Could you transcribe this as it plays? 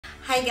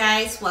Hi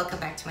guys, welcome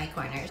back to my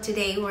corner.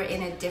 Today we're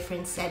in a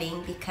different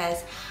setting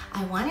because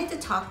I wanted to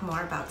talk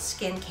more about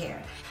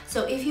skincare.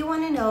 So if you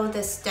want to know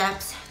the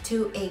steps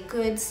to a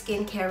good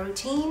skincare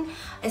routine,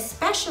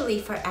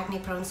 especially for acne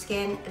prone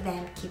skin,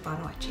 then keep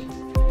on watching.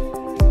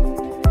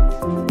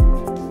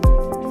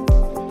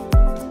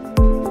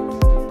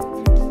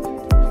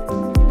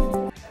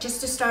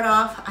 Just to start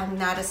off, I'm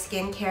not a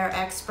skincare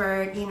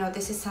expert. You know,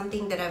 this is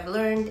something that I've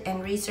learned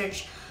and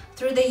researched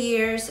through the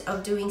years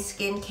of doing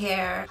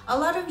skincare. A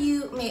lot of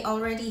you may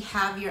already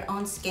have your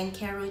own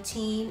skincare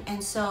routine,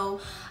 and so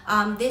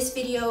this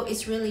video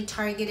is really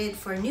targeted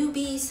for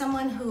newbies,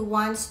 someone who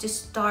wants to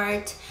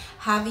start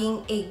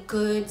having a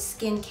good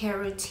skincare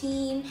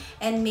routine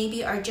and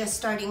maybe are just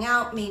starting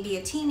out, maybe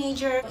a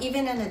teenager,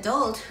 even an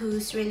adult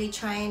who's really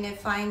trying to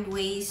find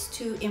ways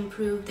to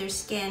improve their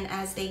skin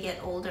as they get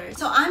older.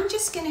 So I'm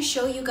just gonna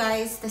show you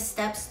guys the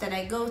steps that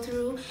I go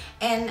through,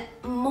 and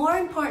more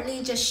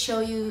importantly, just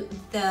show you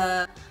the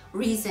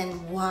reason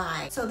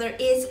why. So there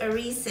is a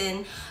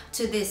reason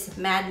to this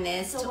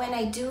madness. So when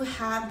I do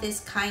have this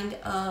kind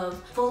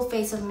of full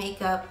face of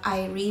makeup,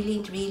 I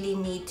really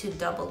need to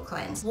double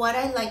cleanse. What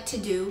I like to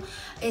do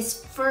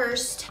is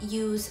first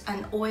use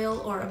an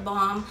oil or a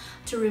balm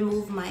to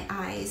remove my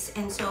eyes.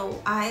 And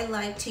so I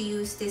like to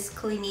use this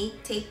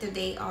Clinique Take the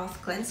Day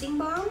Off Cleansing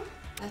Balm.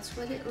 That's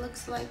what it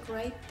looks like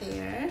right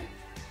there.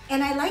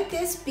 And I like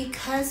this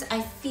because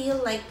I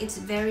feel like it's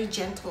very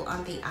gentle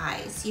on the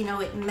eyes. You know,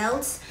 it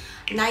melts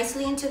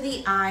nicely into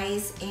the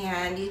eyes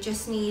and you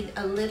just need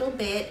a little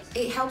bit.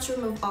 It helps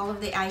remove all of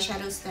the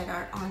eyeshadows that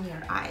are on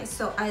your eyes.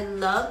 So I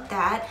love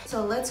that.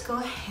 So let's go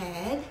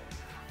ahead.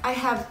 I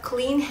have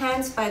clean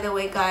hands, by the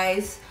way,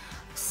 guys.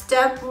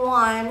 Step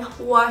one,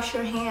 wash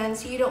your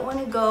hands. You don't want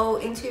to go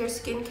into your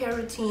skincare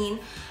routine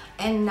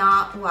and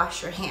not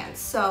wash your hands.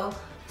 So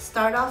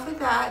start off with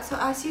that. So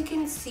as you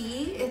can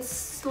see, it's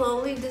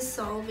slowly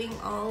dissolving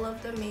all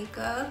of the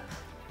makeup.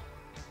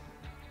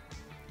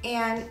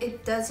 And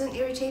it doesn't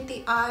irritate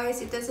the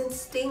eyes, it doesn't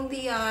sting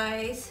the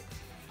eyes.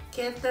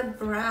 Get the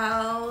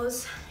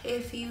brows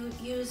if you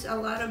use a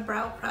lot of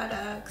brow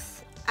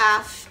products.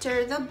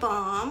 After the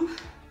balm,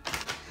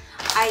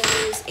 I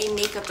use a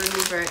makeup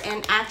remover,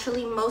 and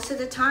actually most of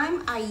the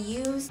time I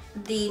use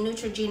the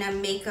Neutrogena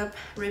Makeup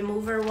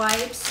Remover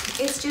wipes.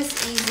 It's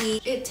just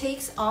easy. It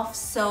takes off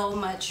so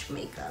much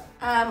makeup.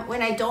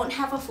 When I don't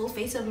have a full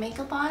face of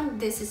makeup on,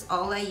 this is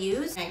all I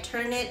use. I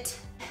turn it,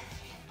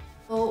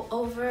 go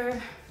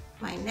over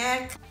my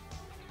neck.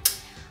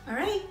 All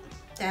right,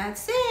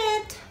 that's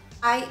it.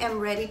 I am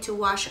ready to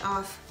wash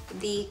off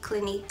the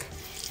Clinique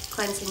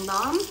Cleansing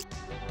Balm.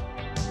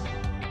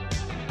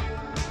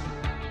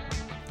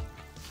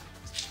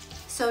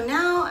 So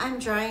now I'm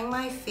drying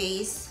my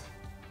face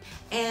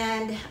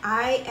and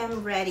I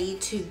am ready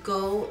to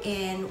go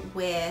in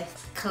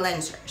with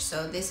cleanser.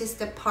 So this is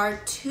the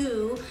part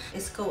 2,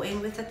 is go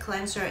in with a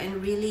cleanser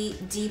and really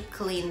deep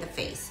clean the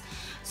face.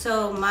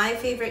 So my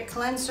favorite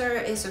cleanser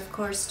is of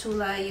course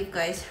Tula. You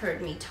guys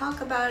heard me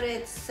talk about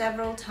it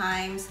several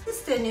times.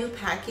 This is the new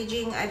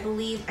packaging, I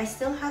believe. I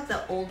still have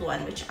the old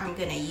one, which I'm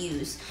gonna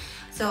use.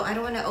 So I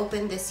don't wanna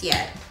open this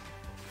yet.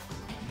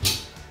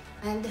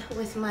 And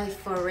with my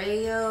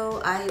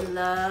Foreo, I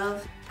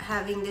love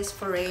having this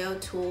Foreo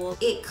tool.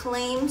 It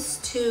claims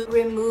to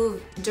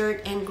remove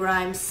dirt and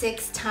grime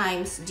 6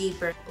 times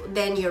deeper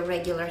than your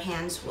regular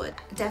hands would.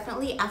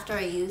 Definitely after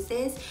I use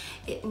this,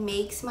 it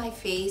makes my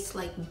face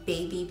like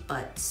baby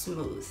butt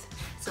smooth.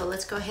 So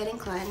let's go ahead and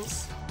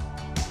cleanse.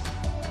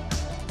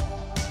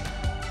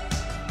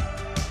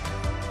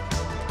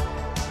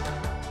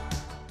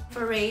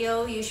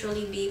 Foreo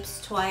usually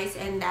beeps twice,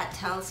 and that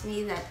tells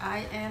me that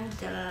I am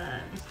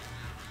done.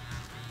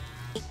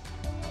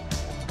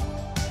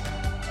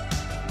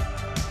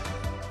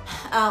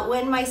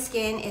 When my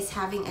skin is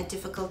having a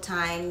difficult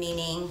time,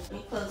 meaning, let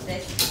me close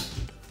this,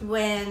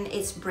 when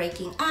it's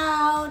breaking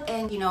out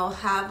and you know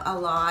have a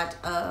lot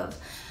of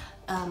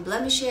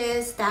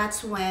blemishes,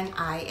 that's when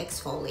I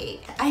exfoliate.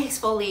 I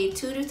exfoliate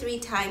 2 to 3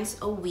 times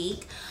a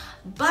week,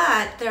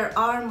 but there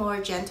are more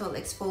gentle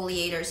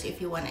exfoliators if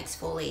you want to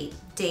exfoliate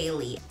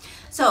daily.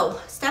 So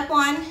step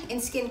 1 in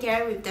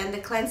skincare, we've done the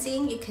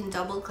cleansing. You can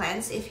double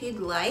cleanse if you'd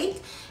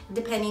like,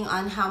 depending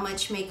on how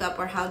much makeup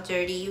or how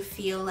dirty you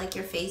feel like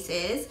your face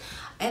is.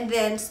 And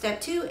then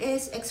step 2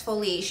 is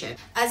exfoliation.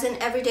 As an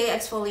everyday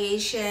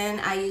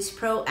exfoliation, I use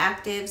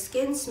Proactive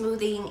Skin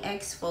Smoothing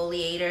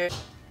Exfoliator.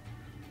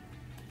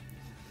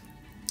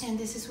 And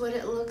this is what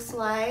it looks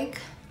like.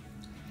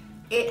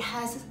 It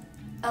has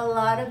a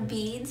lot of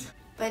beads,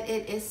 but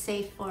it is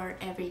safe for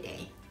every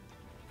day.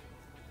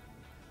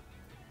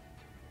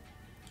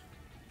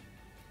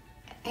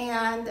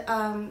 And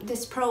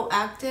this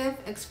Proactive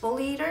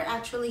Exfoliator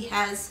actually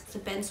has the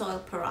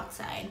benzoyl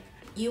peroxide.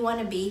 You want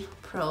to be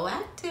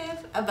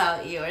proactive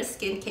about your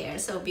skincare.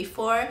 So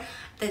before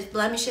the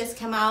blemishes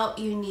come out,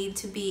 you need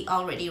to be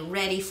already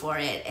ready for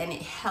it, and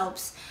it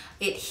helps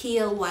it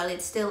heal while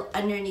it's still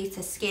underneath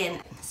the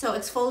skin. So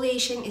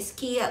exfoliation is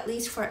key, at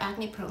least for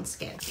acne prone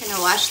skin. Gonna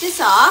wash this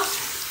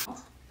off.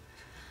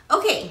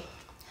 Okay,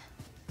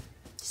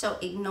 so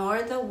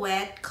ignore the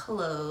wet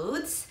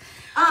clothes.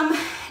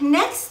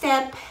 Next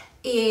step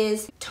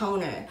is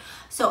toner.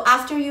 So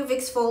after you've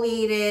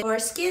exfoliated, your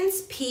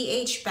skin's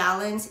pH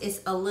balance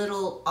is a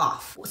little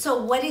off.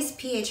 So what is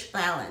pH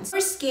balance?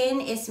 Your skin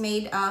is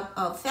made up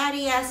of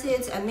fatty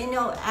acids,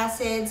 amino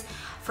acids,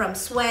 from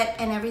sweat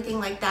and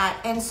everything like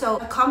that. And so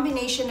a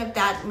combination of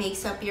that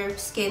makes up your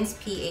skin's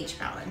pH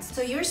balance.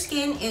 So your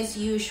skin is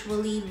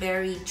usually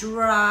very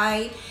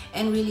dry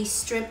and really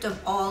stripped of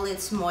all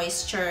its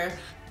moisture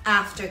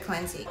after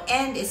cleansing,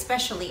 and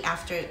especially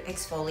after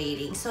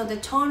exfoliating. So the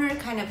toner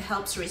kind of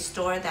helps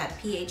restore that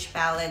pH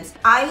balance.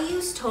 I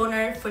use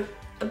toner for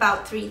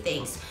about 3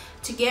 things: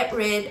 to get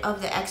rid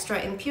of the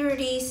extra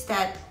impurities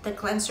that the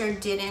cleanser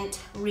didn't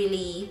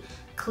really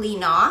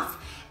clean off.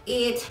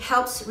 It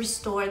helps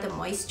restore the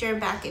moisture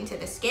back into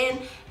the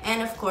skin,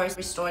 and of course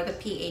restore the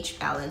pH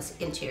balance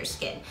into your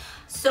skin.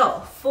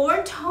 So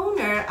for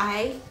toner,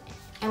 I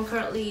am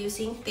currently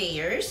using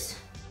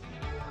Thayers.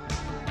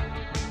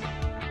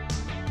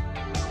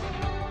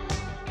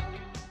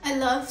 I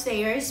love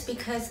Thayers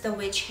because the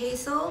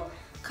Witchhazel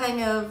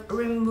kind of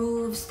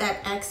removes that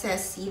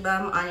excess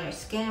sebum on your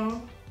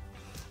skin,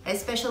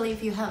 especially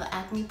if you have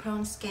acne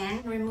prone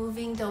skin,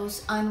 removing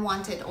those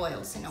unwanted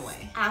oils in a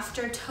way.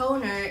 After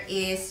toner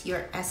is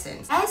your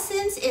essence.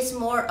 Essence is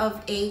more of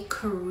a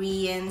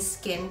Korean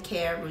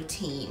skincare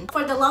routine.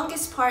 For the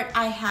longest part,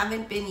 I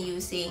haven't been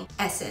using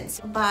essence,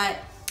 but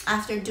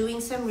after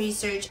doing some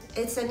research,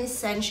 it's an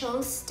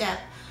essential step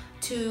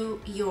to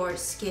your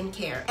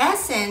skincare.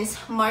 Essence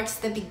marks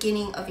the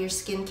beginning of your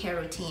skincare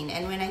routine.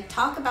 And when I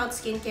talk about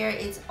skincare,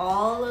 it's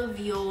all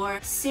of your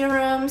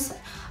serums,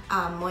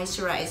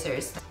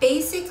 moisturizers.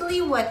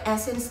 Basically what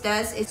essence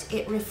does is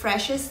it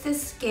refreshes the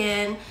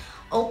skin,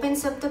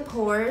 opens up the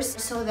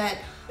pores so that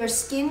your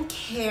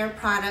skincare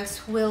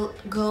products will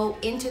go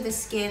into the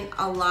skin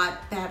a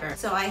lot better.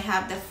 So I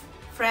have the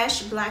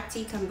fresh black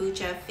tea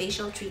kombucha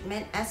facial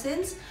treatment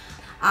essence,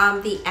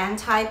 the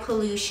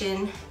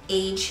anti-pollution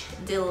age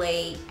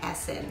delay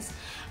essence.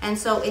 And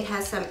so it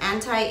has some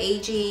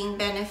anti-aging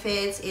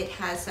benefits, it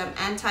has some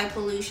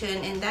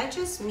anti-pollution, and that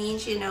just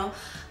means, you know,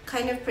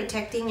 kind of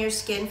protecting your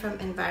skin from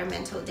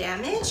environmental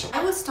damage.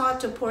 I was taught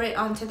to pour it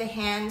onto the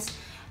hands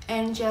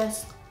and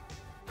just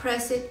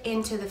press it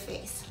into the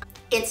face.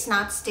 It's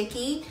not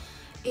sticky,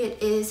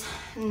 it is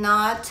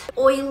not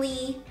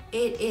oily,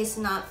 it is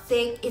not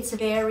thick, it's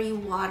very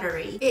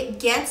watery. It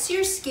gets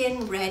your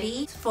skin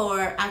ready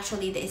for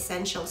actually the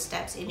essential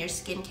steps in your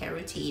skincare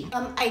routine.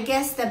 I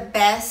guess the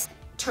best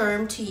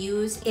term to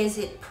use is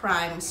it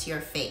primes your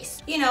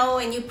face. You know,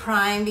 when you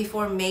prime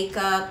before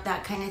makeup,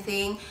 that kind of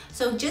thing.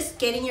 So just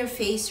getting your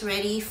face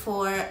ready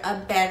for a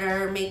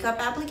better makeup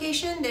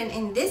application, then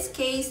in this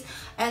case,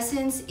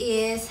 Essence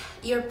is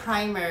your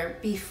primer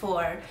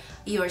before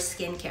your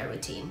skincare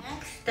routine.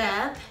 Next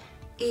step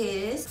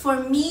is, for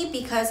me,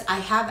 because I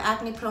have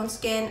acne prone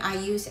skin, I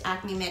use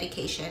acne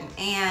medication.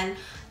 And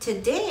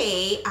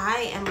today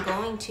I am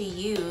going to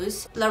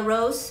use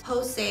Laroche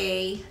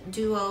Posay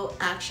Duo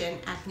Action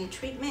Acne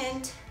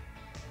Treatment.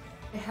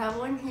 I have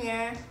one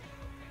here.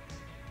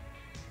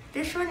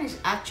 This one is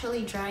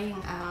actually drying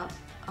out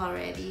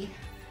already.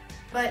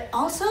 But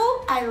also,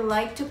 I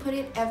like to put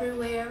it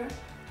everywhere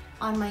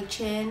on my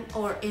chin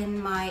or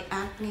in my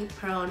acne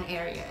prone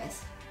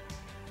areas.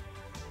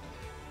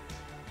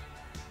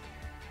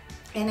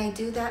 And I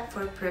do that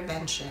for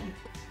prevention.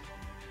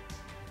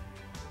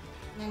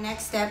 The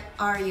next step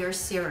are your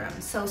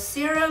serums. So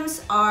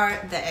serums are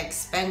the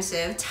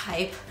expensive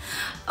type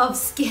of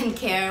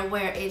skincare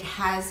where it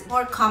has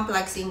more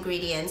complex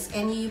ingredients,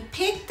 and you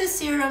pick the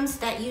serums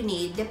that you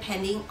need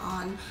depending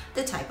on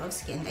the type of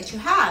skin that you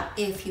have.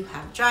 If you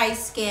have dry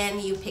skin,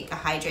 you pick a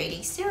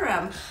hydrating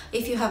serum.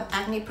 If you have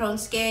acne prone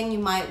skin, you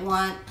might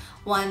want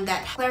one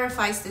that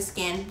clarifies the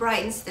skin,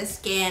 brightens the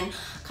skin,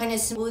 kind of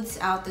smooths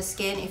out the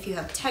skin if you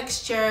have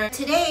texture.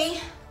 Today,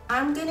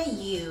 I'm gonna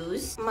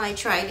use my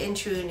tried and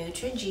true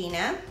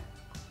Neutrogena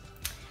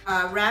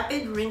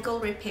Rapid Wrinkle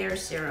Repair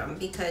Serum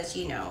because,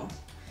 you know,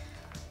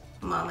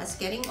 mama's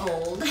getting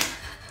old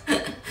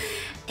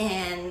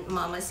and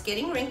mama's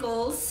getting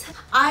wrinkles.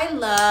 I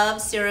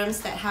love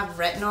serums that have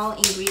retinol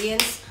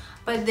ingredients,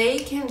 but they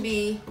can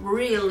be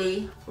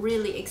really,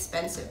 really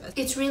expensive.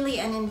 It's really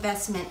an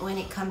investment when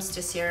it comes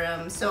to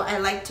serum. So I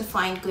like to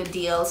find good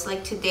deals.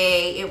 Like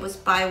today, it was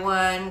buy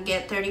one,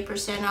 get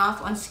 30%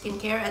 off on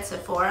skincare at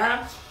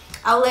Sephora.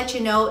 I'll let you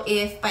know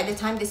if by the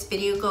time this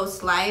video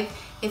goes live,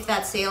 if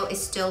that sale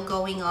is still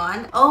going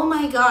on. Oh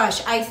my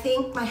gosh, I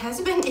think my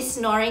husband is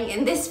snoring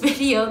in this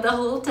video the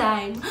whole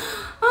time.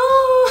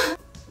 Oh,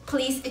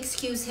 please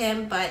excuse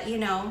him, but you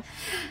know,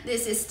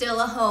 this is still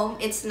a home.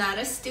 It's not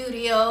a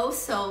studio,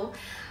 so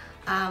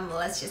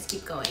let's just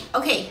keep going.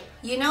 Okay,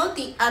 you know,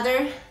 the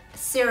other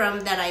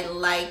serum that I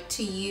like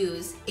to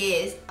use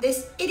is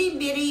this itty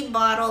bitty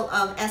bottle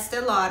of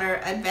Este Lauder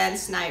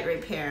Advanced Night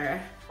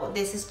Repair.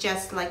 This is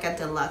just like a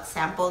deluxe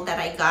sample that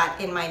I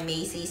got in my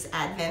Macy's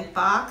advent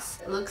box.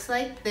 It looks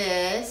like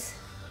this.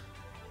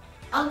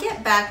 I'll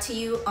get back to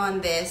you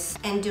on this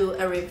and do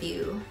a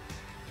review.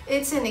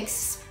 It's an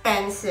expensive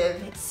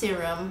expensive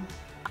serum.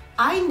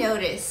 I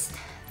noticed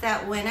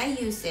that when I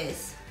use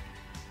this,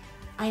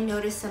 I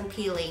noticed some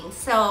peeling.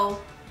 So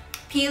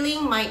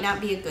peeling might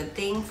not be a good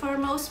thing for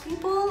most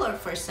people or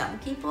for some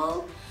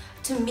people.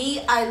 To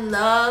me, I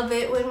love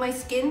it when my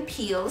skin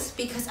peels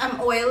because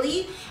I'm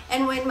oily,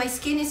 and when my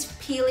skin is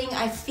peeling,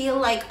 I feel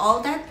like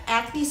all that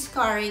acne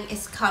scarring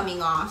is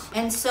coming off.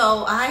 And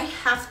so I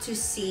have to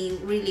see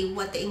really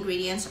what the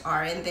ingredients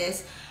are in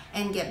this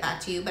and get back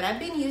to you. But I've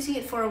been using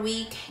it for a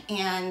week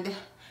and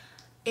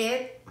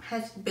it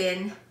has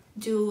been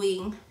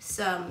doing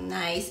some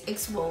nice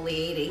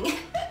exfoliating.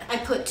 I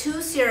put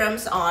 2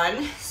 serums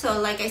on, so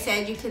like I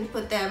said, you can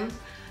put them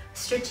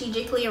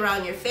strategically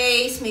around your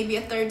face, maybe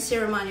a 3rd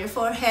serum on your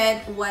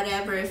forehead,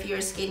 whatever. If you're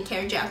a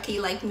skincare junkie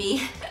like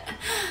me,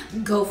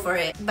 go for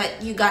it.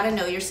 But you gotta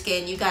know your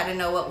skin, you gotta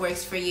know what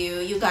works for you,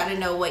 you gotta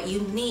know what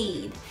you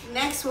need.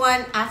 Next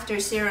one after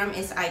serum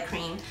is eye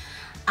cream.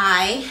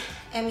 I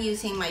am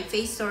using my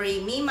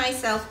Facetory Me,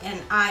 Myself, and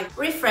I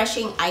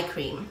Refreshing Eye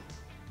Cream.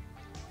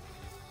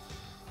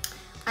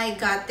 I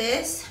got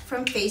this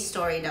from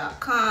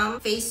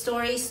Facetory.com.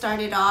 Facetory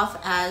started off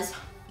as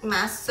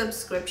mask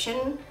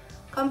subscription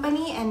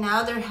company, and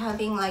now they're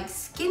having like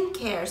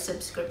skincare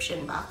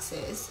subscription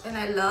boxes, and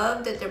I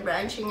love that they're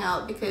branching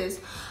out because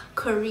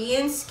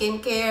Korean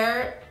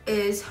skincare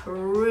is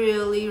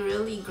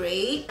really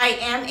great. I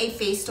am a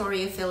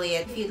Facetory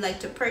affiliate. If you'd like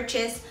to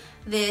purchase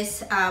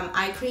this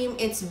eye cream,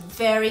 it's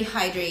very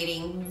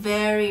hydrating,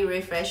 very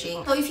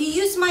refreshing. So if you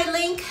use my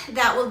link,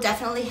 that will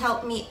definitely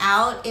help me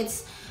out.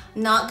 It's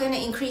not gonna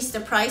increase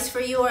the price for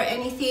you or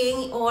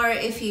anything, or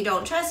if you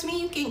don't trust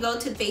me, you can go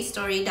to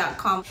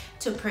Facetory.com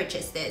to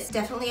purchase this.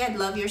 Definitely, I'd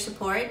love your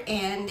support,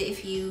 and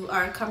if you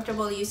are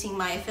comfortable using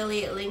my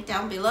affiliate link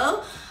down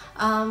below,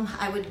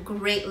 I would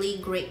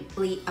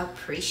greatly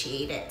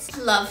appreciate it.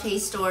 Love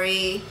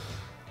Facetory.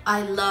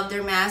 I love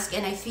their mask,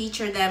 and I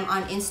feature them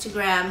on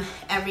Instagram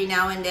every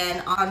now and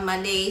then on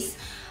Mondays.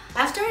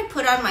 After I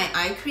put on my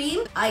eye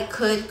cream, I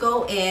could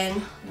go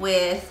in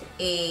with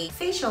a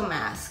facial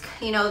mask.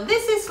 You know,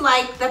 this is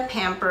like the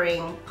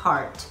pampering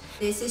part.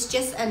 This is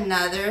just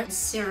another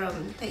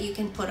serum that you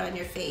can put on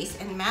your face,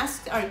 and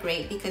masks are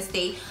great because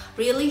they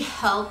really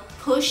help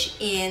push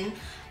in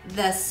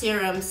the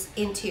serums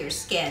into your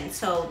skin.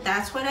 So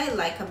that's what I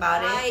like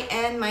about it. I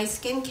end my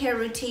skincare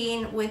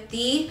routine with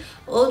the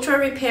Ultra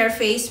Repair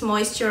Face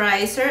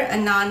Moisturizer, a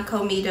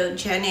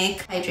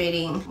non-comedogenic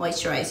hydrating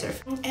moisturizer.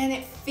 And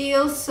it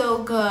feels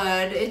so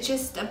good. It's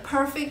just a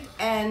perfect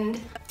end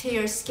to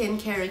your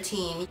skincare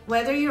routine.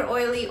 Whether you're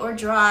oily or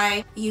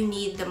dry, you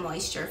need the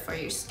moisture for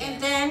your skin.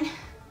 And then,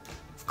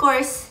 of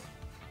course,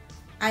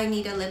 I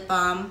need a lip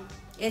balm.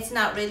 It's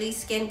not really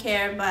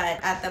skincare, but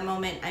at the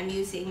moment I'm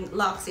using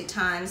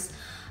Loccitane's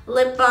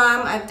lip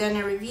balm. I've done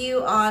a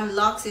review on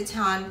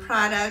Loccitane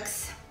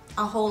products,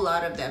 a whole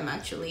lot of them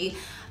actually.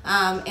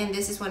 And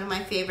this is one of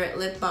my favorite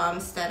lip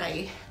balms that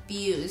I've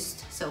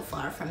used so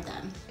far from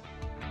them.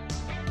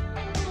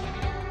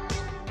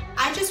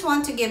 I just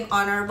want to give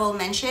honorable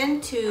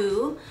mention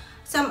to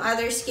some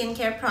other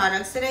skincare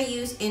products that I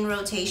use in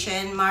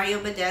rotation. Mario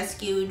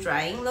Badescu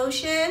Drying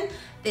Lotion.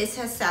 This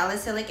has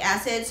salicylic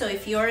acid, so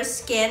if your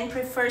skin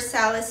prefers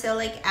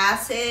salicylic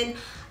acid,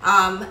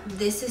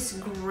 this is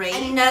great.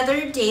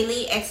 Another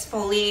daily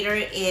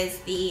exfoliator is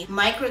the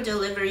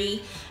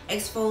Microdelivery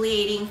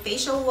Exfoliating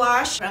Facial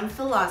Wash from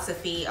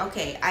Philosophy.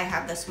 Okay, I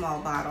have the small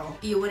bottle.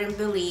 You wouldn't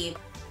believe,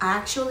 I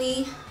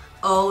actually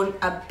own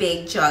a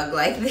big jug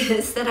like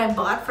this that I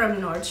bought from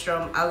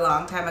Nordstrom a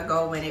long time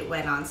ago when it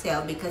went on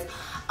sale because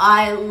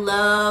I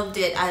loved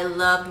it. I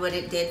loved what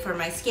it did for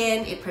my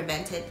skin. It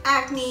prevented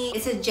acne.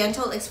 It's a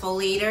gentle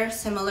exfoliator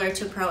similar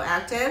to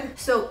Proactive,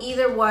 so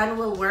either one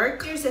will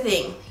work. Here's the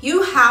thing,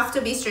 you have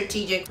to be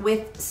strategic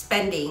with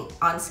spending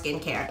on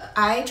skincare.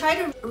 I try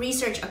to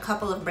research a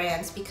couple of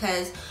brands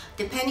because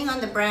depending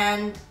on the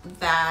brand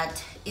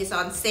that is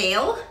on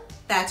sale,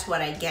 that's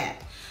what I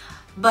get.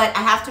 But I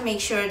have to make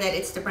sure that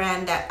it's the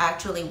brand that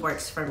actually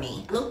works for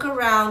me. Look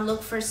around,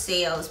 look for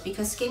sales,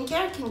 because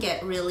skincare can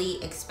get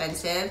really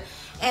expensive,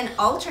 and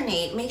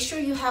alternate. Make sure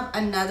you have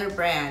another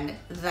brand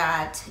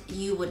that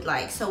you would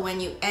like. So when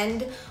you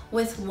end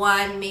with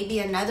one, maybe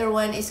another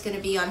one is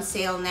gonna be on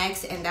sale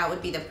next, and that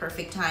would be the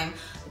perfect time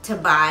to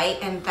buy,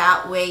 and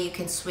that way you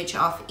can switch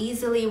off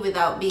easily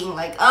without being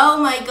like, oh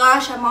my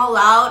gosh, I'm all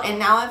out and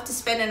now I have to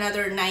spend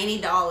another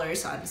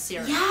 $90 on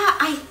serum. Yeah,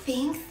 I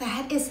think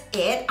that is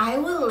it. I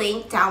will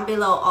link down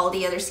below all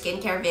the other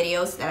skincare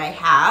videos that I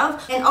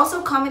have, and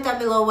also comment down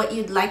below what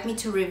you'd like me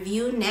to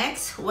review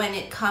next when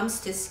it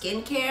comes to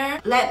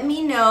skincare. Let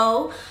me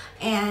know,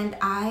 and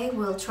I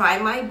will try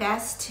my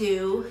best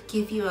to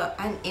give you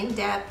an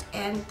in-depth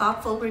and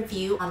thoughtful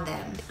review on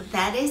them.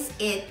 That is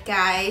it,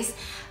 guys.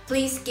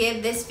 Please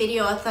give this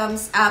video a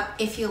thumbs up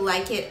if you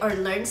like it or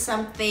learned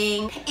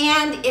something.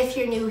 And if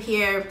you're new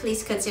here,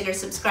 please consider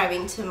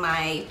subscribing to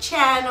my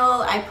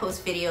channel. I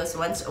post videos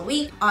once a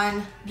week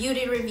on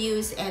beauty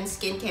reviews and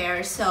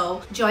skincare.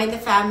 So join the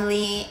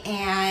family,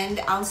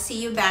 and I'll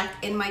see you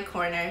back in my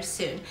corner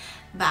soon.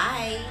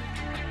 Bye.